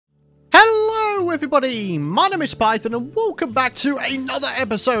everybody, my name is Python and welcome back to another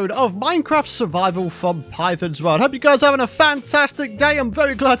episode of Minecraft Survival from Python's World. Hope you guys are having a fantastic day. I'm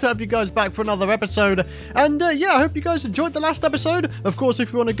very glad to have you guys back for another episode. And yeah, I hope you guys enjoyed the last episode. Of course,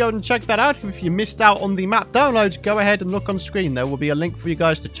 if you want to go and check that out, if you missed out on the map downloads, go ahead and look on screen. There will be a link for you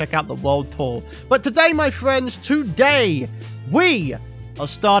guys to check out the world tour. But today, my friends, we are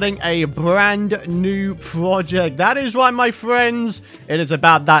starting a brand new project. That is right, my friends. It is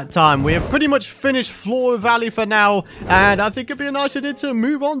about that time. We have pretty much finished Flora Valley for now, and I think it'd be a nice idea to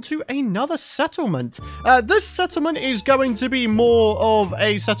move on to another settlement. This settlement is going to be more of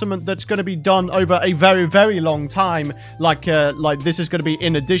a settlement that's going to be done over a very, very long time. Like this is going to be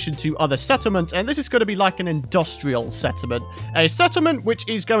in addition to other settlements, and this is going to be like an industrial settlement. A settlement which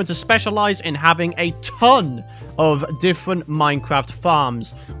is going to specialize in having a ton of different Minecraft farms.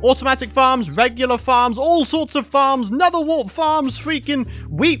 Automatic farms, regular farms, all sorts of farms, nether wart farms, freaking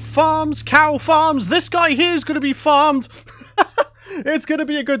wheat farms, cow farms. This guy here is going to be farmed. It's going to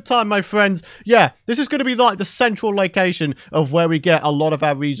be a good time, my friends. Yeah, this is going to be like the central location of where we get a lot of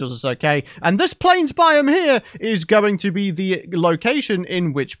our resources, okay? And this plains biome here is going to be the location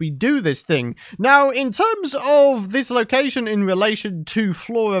in which we do this thing. Now, in terms of this location in relation to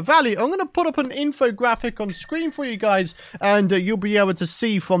Flora Valley, I'm going to put up an infographic on screen for you guys, and you'll be able to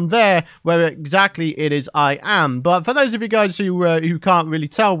see from there where exactly it is I am. But for those of you guys who can't really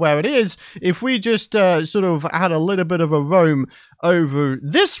tell where it is, if we just sort of had a little bit of a roam over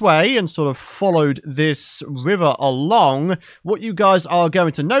this way and sort of followed this river along, what you guys are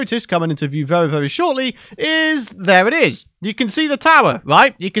going to notice coming into view very, very shortly is there it is. You can see the tower,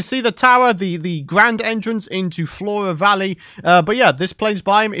 right? You can see the tower, the grand entrance into Flora Valley. But yeah, this plains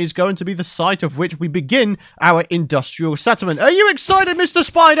biome is going to be the site of which we begin our industrial settlement. Are you excited, Mr.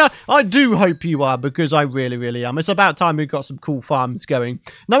 Spider? I do hope you are, because I really, really am. It's about time we've got some cool farms going.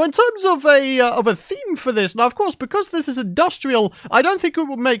 Now, in terms of a theme for this, now, of course, because this is industrial, I don't think it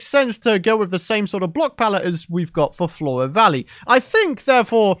would make sense to go with the same sort of block palette as we've got for Flora Valley. I think,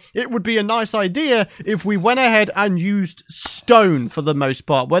 therefore, it would be a nice idea if we went ahead and used stone for the most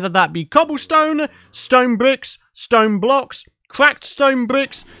part, whether that be cobblestone, stone bricks, stone blocks, cracked stone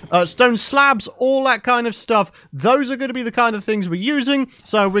bricks, stone slabs, all that kind of stuff. Those are going to be the kind of things we're using.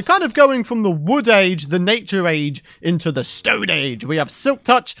 So we're kind of going from the wood age, the nature age, into the stone age. We have silk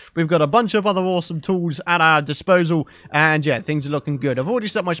touch. We've got a bunch of other awesome tools at our disposal. And yeah, things are looking good. I've already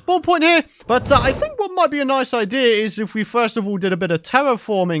set my spawn point here. But I think what might be a nice idea is if we first of all did a bit of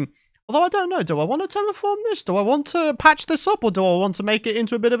terraforming. Although I don't know, do I want to terraform this? Do I want to patch this up, or do I want to make it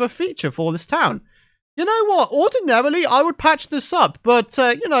into a bit of a feature for this town? You know what? Ordinarily, I would patch this up, but,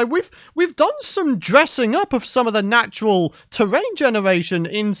 you know, we've done some dressing up of some of the natural terrain generation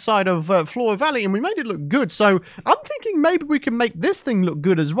inside of Flora Valley, and we made it look good, so I'm thinking maybe we can make this thing look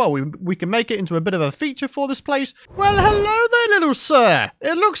good as well. We can make it into a bit of a feature for this place. Well, hello there, little sir.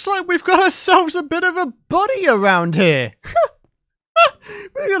 It looks like we've got ourselves a bit of a buddy around here.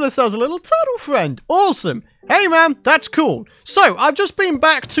 We got ourselves a little turtle friend. Awesome. Hey man, that's cool. So, I've just been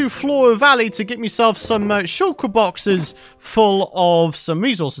back to Flora Valley to get myself some shulker boxes full of some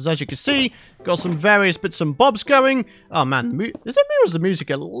resources. As you can see, got some various bits and bobs going. Oh man, is the music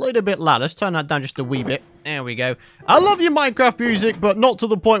a little bit loud? Let's turn that down just a wee bit. There we go. I love your Minecraft music, but not to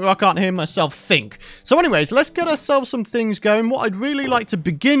the point where I can't hear myself think. So anyways, let's get ourselves some things going. What I'd really like to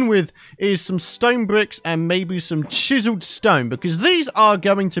begin with is some stone bricks and maybe some chiseled stone, because these are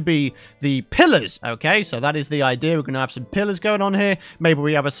going to be the pillars, okay? So that is the idea. We're going to have some pillars going on here. Maybe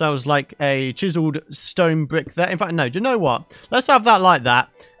we have ourselves like a chiseled stone brick there. In fact, no, do you know what? Let's have that like that,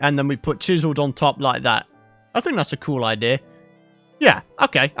 and then we put chiseled on top like that. I think that's a cool idea. Yeah,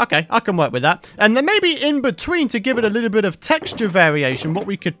 okay, I can work with that. And then maybe in between, to give it a little bit of texture variation, what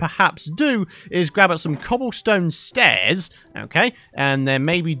we could perhaps do is grab out some cobblestone stairs, okay? And then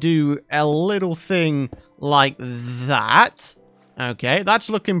maybe do a little thing like that. Okay, that's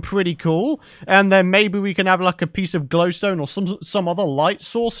looking pretty cool. And then maybe we can have like a piece of glowstone or some other light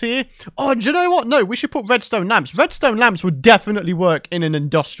source here. Oh, do you know what? No, we should put redstone lamps. Redstone lamps would definitely work in an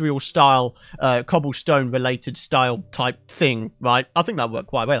industrial style, cobblestone related style type thing, right? I think that would work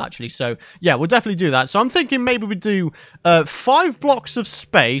quite well, actually. So, yeah, we'll definitely do that. So I'm thinking maybe we do 5 blocks of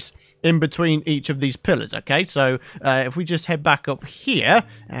space in between each of these pillars, okay? So if we just head back up here,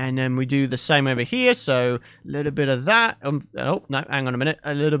 and then we do the same over here, so a little bit of that. Oh, no, hang on a minute.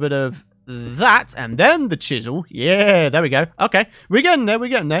 A little bit of that, and then the chisel. Yeah, there we go. Okay, we're getting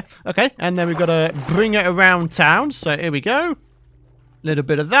there, Okay, and then we've got to bring it around town, so here we go. A little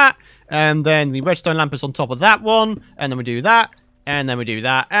bit of that, and then the redstone lamp is on top of that one, and then we do that, And then we do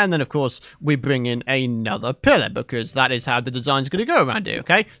that. And then, of course, we bring in another pillar because that is how the design's going to go around here,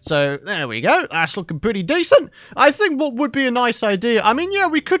 okay? So, there we go. That's looking pretty decent. I think what would be a nice idea... I mean, yeah,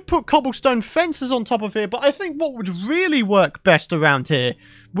 we could put cobblestone fences on top of here, but I think what would really work best around here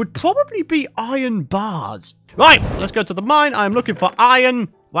would probably be iron bars. Right, let's go to the mine. I'm looking for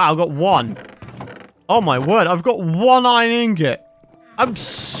iron. Wow, I've got one. Oh, my word. I've got one iron ingot. I'm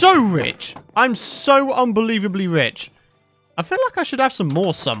so rich. I'm so unbelievably rich. I feel like I should have some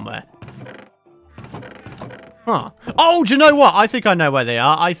more somewhere. Huh. Oh, do you know what? I think I know where they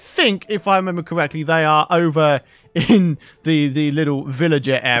are. I think, if I remember correctly, they are over in the little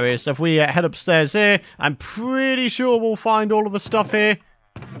villager area. So if we head upstairs here, I'm pretty sure we'll find all of the stuff here.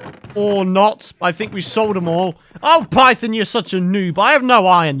 Or not. I think we sold them all. Oh, Python, you're such a noob. I have no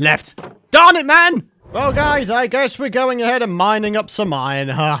iron left. Darn it, man! Well, guys, I guess we're going ahead and mining up some iron,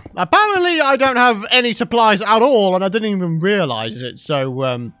 huh? Apparently, I don't have any supplies at all, and I didn't even realize it,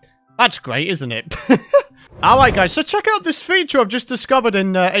 so, that's great, isn't it? Alright, guys, so check out this feature I've just discovered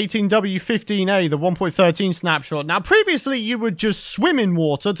in 18W15A, the 1.13 snapshot. Now, previously, you would just swim in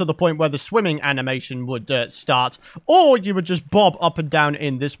water to the point where the swimming animation would start, or you would just bob up and down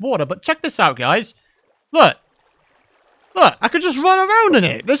in this water. But check this out, guys. Look. Look, I could just run around in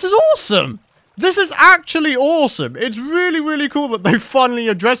it. This is awesome. This is actually awesome. It's really, really cool that they finally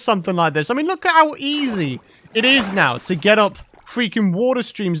addressed something like this. I mean, look at how easy it is now to get up freaking water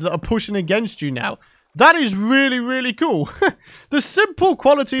streams that are pushing against you now. That is really, really cool. The simple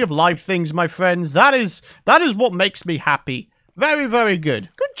quality of life things, my friends, that is what makes me happy. Very, very good.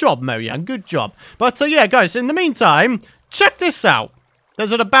 Good job, Marianne. Good job. But, yeah, guys, in the meantime, check this out.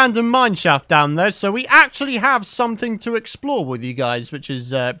 There's an abandoned mineshaft down there, so we actually have something to explore with you guys, which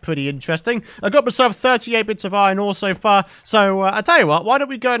is pretty interesting. I got myself 38 bits of iron ore so far, so I tell you what, why don't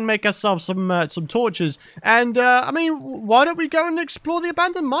we go and make ourselves some torches, and I mean, why don't we go and explore the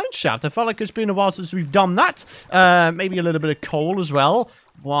abandoned mineshaft? I felt like it's been a while since we've done that. Maybe a little bit of coal as well.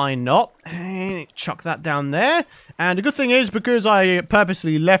 Why not? Chuck that down there. And the good thing is, because I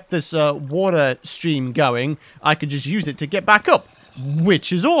purposely left this water stream going, I could just use it to get back up.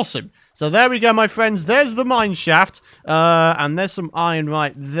 Which is awesome. So there we go, my friends. There's the mine shaft. And there's some iron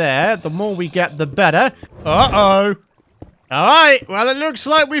right there. The more we get, the better. Uh-oh. Alright, well, it looks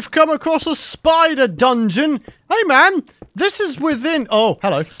like we've come across a spider dungeon. Hey, man. This is within... Oh,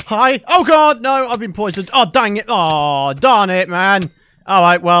 hello. Hi. Oh, God. No, I've been poisoned. Oh, dang it. Oh, darn it, man.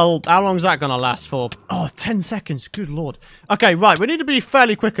 Alright, well, how long is that going to last for? Oh, 10 seconds. Good lord. Okay, right. We need to be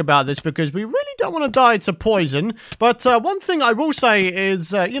fairly quick about this because we really don't want to die to poison. But one thing I will say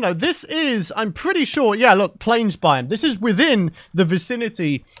is, you know, this is, I'm pretty sure, yeah, look, plains biome. This is within the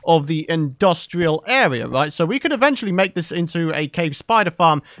vicinity of the industrial area, right? So we could eventually make this into a cave spider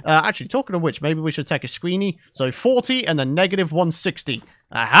farm. Actually, talking of which, maybe we should take a screeny. So 40 and then negative 160.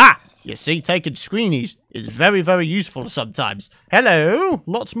 Aha! You see, taking screenies is very, very useful sometimes. Hello!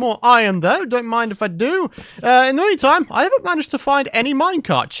 Lots more iron, though. Don't mind if I do. In the meantime, I haven't managed to find any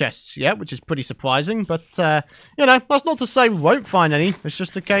minecart chests yet, which is pretty surprising. But, you know, that's not to say we won't find any. It's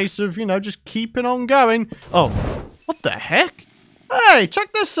just a case of, you know, just keeping on going. Oh, what the heck? Hey,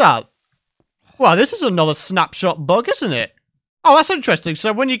 check this out. Well, this is another snapshot bug, isn't it? Oh, that's interesting.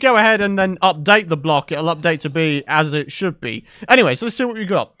 So when you go ahead and then update the block, it'll update to be as it should be. Anyway, so let's see what we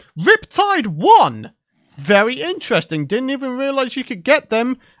got. Riptide 1. Very interesting. Didn't even realize you could get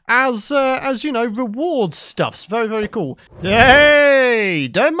them as you know, reward stuffs. Very, very cool. Hey,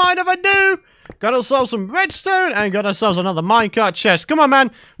 don't mind if I do. Got ourselves some redstone and got ourselves another minecart chest. Come on, man.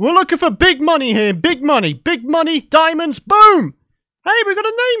 We're looking for big money here. Big money. Big money. Diamonds. Boom. Hey, we got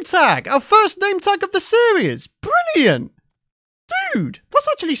a name tag. Our first name tag of the series. Brilliant. Dude, that's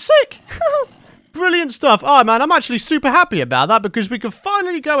actually sick. Brilliant stuff. Oh, man, I'm actually super happy about that because we can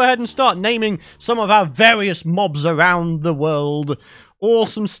finally go ahead and start naming some of our various mobs around the world.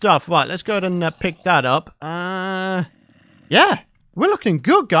 Awesome stuff. Right, let's go ahead and pick that up. Yeah, we're looking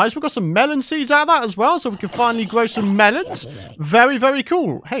good, guys. We've got some melon seeds out of that as well, so we can finally grow some melons. Very, very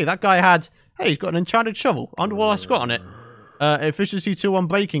cool. Hey, that guy had... Hey, he's got an enchanted shovel. I wonder what that's got on it. Efficiency 2 on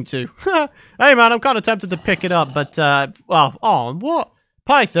breaking 2. Hey, man, I'm kind of tempted to pick it up, but, well, oh, what?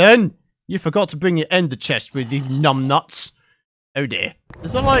 Python, you forgot to bring your ender chest with you, numbnuts. Oh, dear.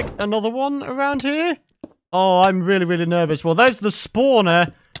 Is there, like, another one around here? Oh, I'm really, really nervous. Well, there's the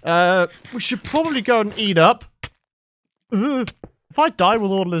spawner. We should probably go and eat up. If I die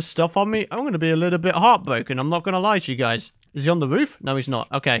with all this stuff on me, I'm going to be a little bit heartbroken. I'm not going to lie to you guys. Is he on the roof? No, he's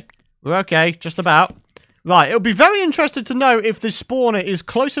not. Okay. We're okay. Just about. Right, it'll be very interesting to know if this spawner is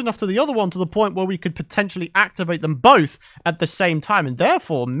close enough to the other one to the point where we could potentially activate them both at the same time and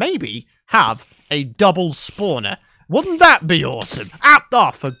therefore maybe have a double spawner. Wouldn't that be awesome?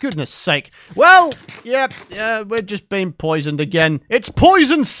 Oh, for goodness sake. Well, yeah, we're just being poisoned again. It's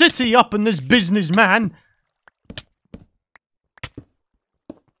Poison City up in this business, man.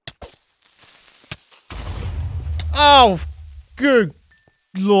 Oh, good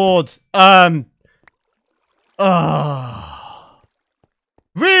lord.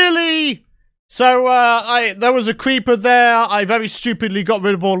 Really? So, there was a creeper there. I very stupidly got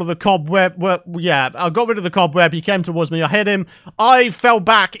rid of all of the cobweb. Well, yeah, I got rid of the cobweb. He came towards me. I hit him. I fell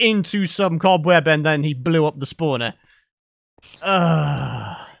back into some cobweb, and then he blew up the spawner.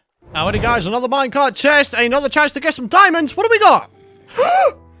 Howdy, guys. Another minecart chest. Another chance to get some diamonds. What do we got?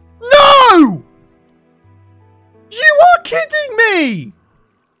 No! You are kidding me!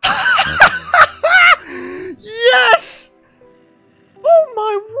 Yes! Oh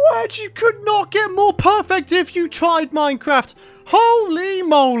my word, you could not get more perfect if you tried Minecraft. Holy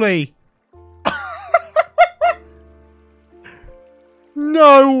moly.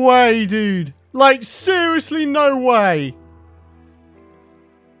 No way, dude. Like, seriously, no way.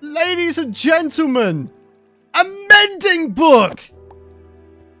 Ladies and gentlemen, a mending book.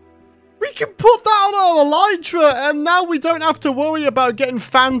 We can put that on our elytra, and now we don't have to worry about getting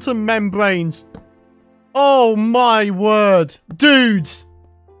phantom membranes. Oh my word. Dudes.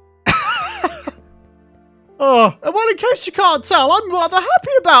 Oh, well, in case you can't tell, I'm rather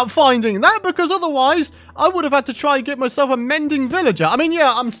happy about finding that, because otherwise I would have had to try and get myself a mending villager. I mean,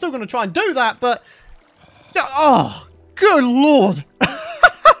 yeah, I'm still going to try and do that, but... Oh, good lord.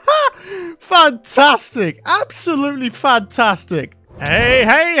 Fantastic. Absolutely fantastic. Hey,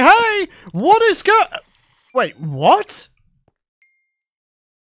 hey, hey! What is Wait, what?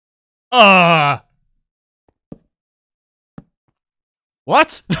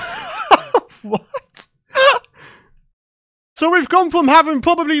 What? What? So we've gone from having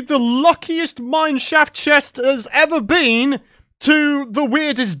probably the luckiest mineshaft chest has ever been to the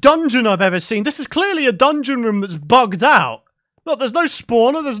weirdest dungeon I've ever seen. This is clearly a dungeon room that's bugged out. Look, there's no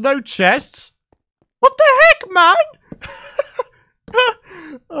spawner, there's no chests. What the heck, man?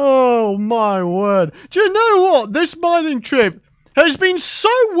 Oh my word. Do you know what? This mining trip has been so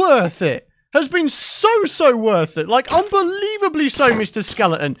worth it. Has been so worth it. Like, unbelievably so, Mr.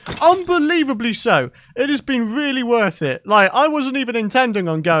 Skeleton. Unbelievably so. It has been really worth it. Like, I wasn't even intending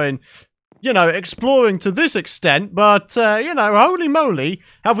on going, you know, exploring to this extent. But, you know, holy moly,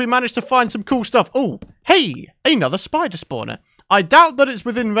 have we managed to find some cool stuff. Oh, hey, another spider spawner. I doubt that it's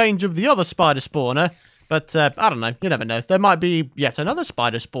within range of the other spider spawner. But, I don't know. You never know. There might be yet another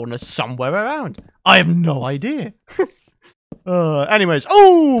spider spawner somewhere around. I have no idea. Anyways.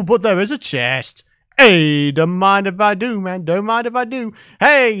 Oh, but there is a chest. Hey, don't mind if I do, man. Don't mind if I do.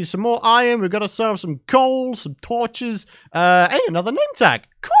 Hey, some more iron. We've got ourselves some coal, some torches. Hey, another name tag.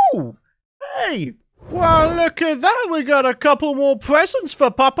 Cool. Hey. Well, look at that. We got a couple more presents for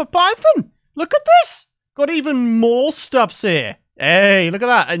Papa Python. Look at this. Got even more stuffs here. Hey, look at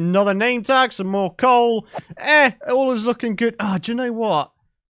that. Another name tag, some more coal. All is looking good. Oh, do you know what?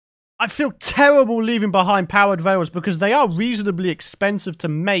 I feel terrible leaving behind powered rails because they are reasonably expensive to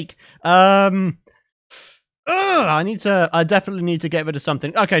make. I definitely need to get rid of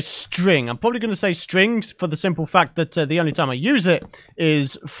something. Okay, string. I'm probably going to say strings for the simple fact that the only time I use it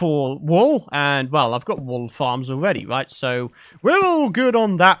is for wool. And, well, I've got wool farms already, right? So we're all good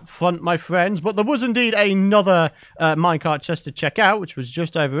on that front, my friends. But there was indeed another minecart chest to check out, which was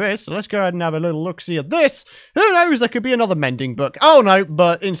just over here. So let's go ahead and have a little look-see at this. Who knows? There could be another mending book. Oh, no.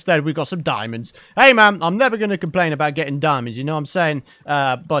 But instead, we've got some diamonds. Hey, man, I'm never going to complain about getting diamonds. You know what I'm saying?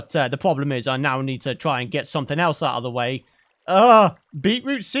 But the problem is I now need to try and get something else out of the way.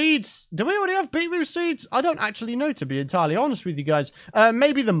 Beetroot seeds. Do we already have beetroot seeds? I don't actually know, to be entirely honest with you guys.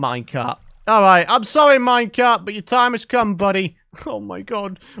 Maybe the minecart. Alright, I'm sorry, minecart, but your time has come, buddy. Oh my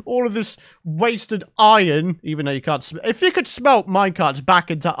god. All of this wasted iron, even though you can't... If you could smelt minecarts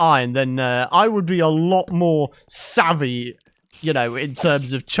back into iron, then I would be a lot more savvy, you know, in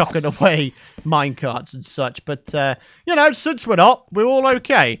terms of chucking away minecarts and such. But, you know, since we're not, we're all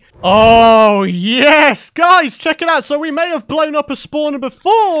okay. Oh, yes! Guys, check it out. So we may have blown up a spawner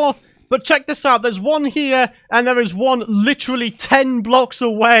before, but check this out. There's one here, and there is one literally 10 blocks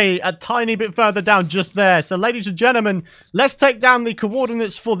away, a tiny bit further down just there. So, ladies and gentlemen, let's take down the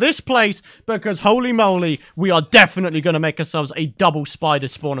coordinates for this place, because holy moly, we are definitely going to make ourselves a double spider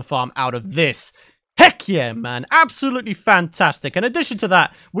spawner farm out of this. Heck yeah, man. Absolutely fantastic. In addition to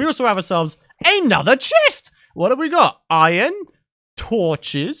that, we also have ourselves another chest. What have we got? Iron,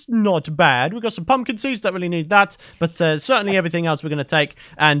 torches. Not bad. We've got some pumpkin seeds. Don't really need that. But certainly everything else we're going to take.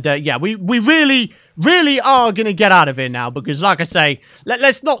 And yeah, we really are going to get out of here now. Because like I say,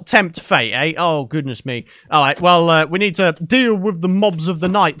 let's not tempt fate, eh? Oh, goodness me. All right, well, we need to deal with the mobs of the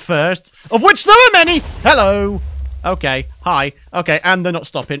night first. Of which there are many. Hello. Okay, hi. Okay, and they're not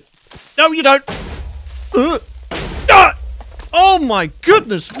stopping. No, you don't. Oh, my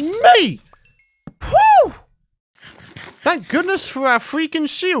goodness me. Whew. Thank goodness for our freaking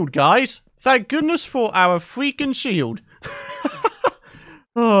shield, guys. Thank goodness for our freaking shield.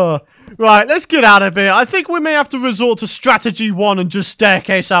 Oh, right, let's get out of here. I think we may have to resort to strategy 1 and just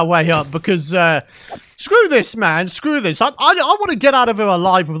staircase our way up because, screw this, man. Screw this. I want to get out of here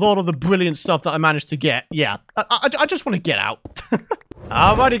alive with all of the brilliant stuff that I managed to get. Yeah, I just want to get out.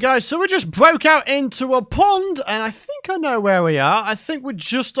 Alrighty, guys, so we just broke out into a pond, and I think I know where we are. I think we're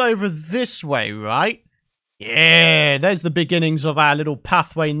just over this way, right? Yeah, there's the beginnings of our little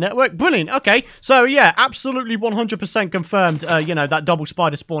pathway network. Brilliant. Okay, so yeah, absolutely 100% confirmed, you know, that double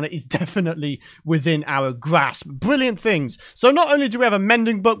spider spawner is definitely within our grasp. Brilliant things. So not only do we have a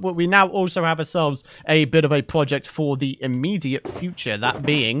mending book, but we now also have ourselves a bit of a project for the immediate future. That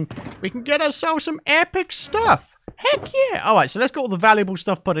being, we can get ourselves some epic stuff. Heck yeah. All right, so let's get all the valuable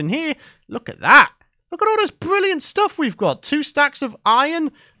stuff put in here. Look at that. Look at all this brilliant stuff we've got. 2 stacks of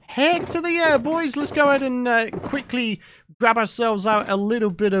iron. Heck to the air, boys. Let's go ahead and quickly grab ourselves out a little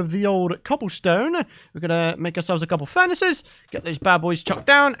bit of the old cobblestone. We're going to make ourselves a couple furnaces, get those bad boys chucked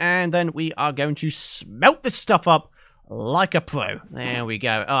down, and then we are going to smelt this stuff up like a pro. There we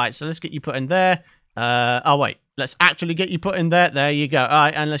go. All right, so let's get you put in there. Oh, wait. Let's actually get you put in there. There you go. All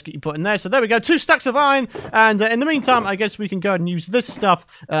right, and let's get you put in there. So there we go. 2 stacks of iron. And in the meantime, I guess we can go ahead and use this stuff.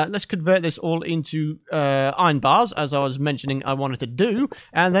 Let's convert this all into iron bars, as I was mentioning I wanted to do.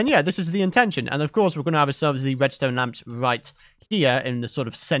 And then, yeah, this is the intention. And, of course, we're going to have ourselves the redstone lamps right here in the sort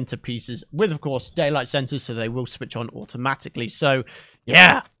of centerpieces with, of course, daylight sensors, so they will switch on automatically. So,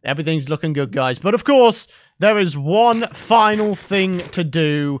 yeah, everything's looking good, guys. But, of course, there is one final thing to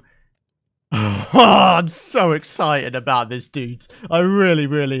do. Oh, I'm so excited about this, dudes. I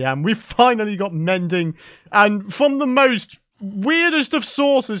really am. We finally got mending, and from the most weirdest of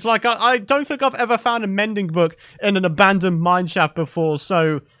sources. Like, I don't think I've ever found a mending book in an abandoned mineshaft before,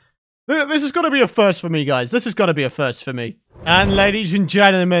 so this is going to be a first for me, guys. This is going to be a first for me. And ladies and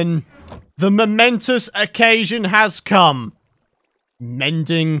gentlemen, the momentous occasion has come.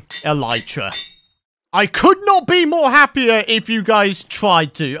 Mending elytra. I could not be more happier if you guys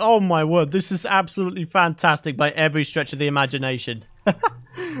tried to. Oh my word, this is absolutely fantastic by every stretch of the imagination.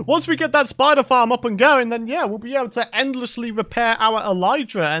 Once we get that spider farm up and going, then yeah, we'll be able to endlessly repair our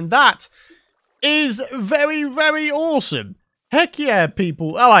elytra, and that is very awesome. Heck yeah,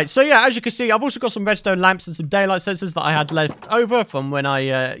 people. Alright, so yeah, as you can see, I've also got some redstone lamps and some daylight sensors that I had left over from when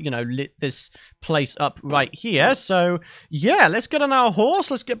I, you know, lit this place up right here. So, yeah, let's get on our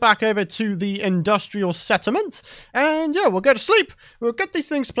horse. Let's get back over to the industrial settlement. And, yeah, we'll go to sleep. We'll get these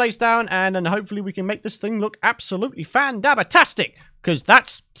things placed down, and then hopefully we can make this thing look absolutely fan-dabba-tastic. Because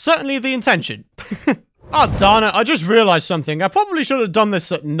that's certainly the intention. Oh, darn it. I just realized something. I probably should have done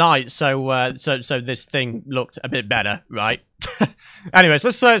this at night so this thing looked a bit better, right? Anyways,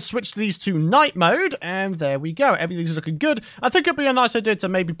 let's switch these to night mode, and there we go. Everything's looking good. I think it'd be a nice idea to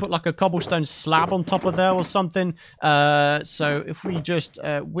maybe put like a cobblestone slab on top of there or something. So if we just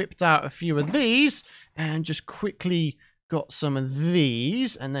whipped out a few of these and just quickly got some of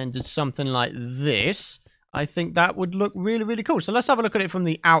these and then did something like this, I think that would look really cool. So let's have a look at it from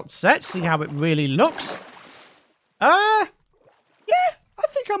the outset, see how it really looks. Yeah, I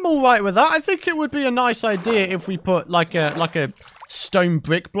think I'm all right with that. I think it would be a nice idea if we put like a stone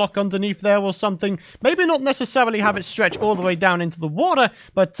brick block underneath there or something. Maybe not necessarily have it stretch all the way down into the water,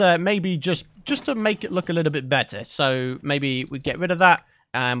 but maybe just to make it look a little bit better. So maybe we get rid of that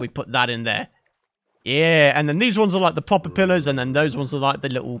and we put that in there. Yeah, and then these ones are like the proper pillars, and then those ones are like the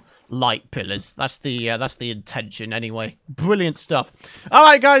little light pillars. That's the intention anyway. Brilliant stuff. All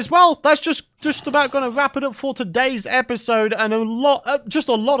right, guys. Well, that's just about going to wrap it up for today's episode, and just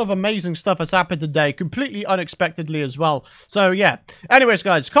a lot of amazing stuff has happened today, completely unexpectedly as well. So yeah. Anyways,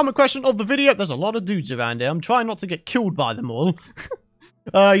 guys, comment question of the video. There's a lot of dudes around here. I'm trying not to get killed by them all.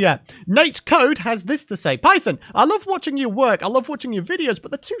 Yeah. Nate Code has this to say. Python, I love watching your work. I love watching your videos,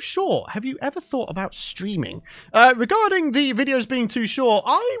 but they're too short. Have you ever thought about streaming? Regarding the videos being too short,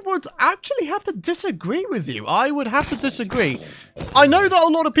 I would actually have to disagree with you. I would have to disagree. I know that a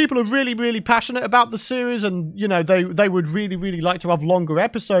lot of people are really passionate about the series, and, you know, they would really like to have longer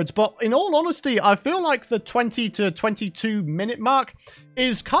episodes, but in all honesty, I feel like the 20 to 22 minute mark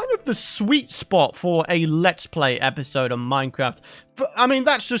is kind of the sweet spot for a Let's Play episode on Minecraft. I mean,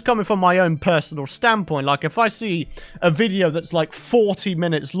 that's just coming from my own personal standpoint. Like, if I see a video that's like 40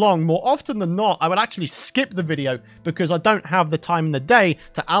 minutes long, more often than not, I will actually skip the video because I don't have the time in the day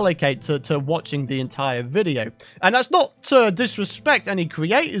to allocate to watching the entire video. And that's not to disrespect any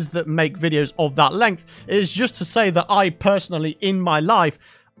creators that make videos of that length. It is just to say that I personally, in my life,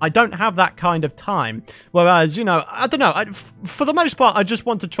 I don't have that kind of time. Whereas, you know, I don't know. For the most part, I just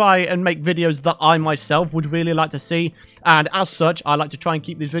want to try and make videos that I myself would really like to see. And as such, I like to try and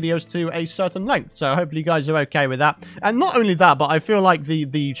keep these videos to a certain length. So hopefully you guys are okay with that. And not only that, but I feel like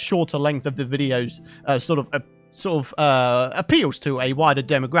the shorter length of the videos sort of appeals to a wider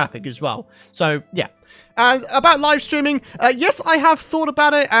demographic as well. So, yeah. And about live streaming, yes, I have thought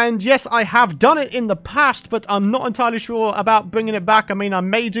about it, and yes, I have done it in the past, but I'm not entirely sure about bringing it back. I mean, I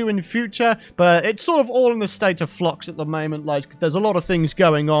may do in the future, but it's sort of all in the state of flux at the moment. Like, there's a lot of things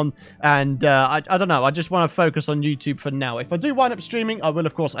going on, and I don't know, I just want to focus on YouTube for now. If I do wind up streaming, I will,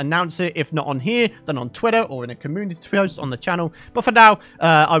 of course, announce it. If not on here, then on Twitter or in a community post on the channel. But for now,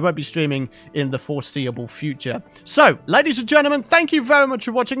 I won't be streaming in the foreseeable future. So, ladies and gentlemen, thank you very much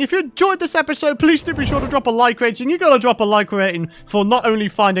for watching. If you enjoyed this episode, please do be sure to drop a like rating. You gotta drop a like rating for not only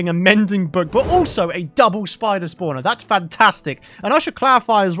finding a mending book, but also a double spider spawner. That's fantastic. And I should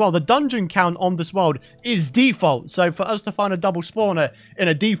clarify as well, the dungeon count on this world is default. So for us to find a double spawner in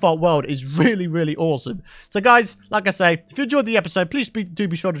a default world is really, really awesome. So guys, like I say, if you enjoyed the episode, please do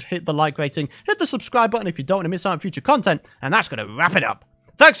be sure to hit the like rating, hit the subscribe button if you don't want to miss out on future content, and that's gonna wrap it up.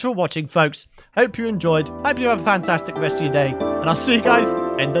 Thanks for watching, folks. Hope you enjoyed. Hope you have a fantastic rest of your day, and I'll see you guys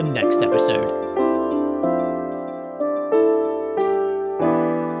in the next episode.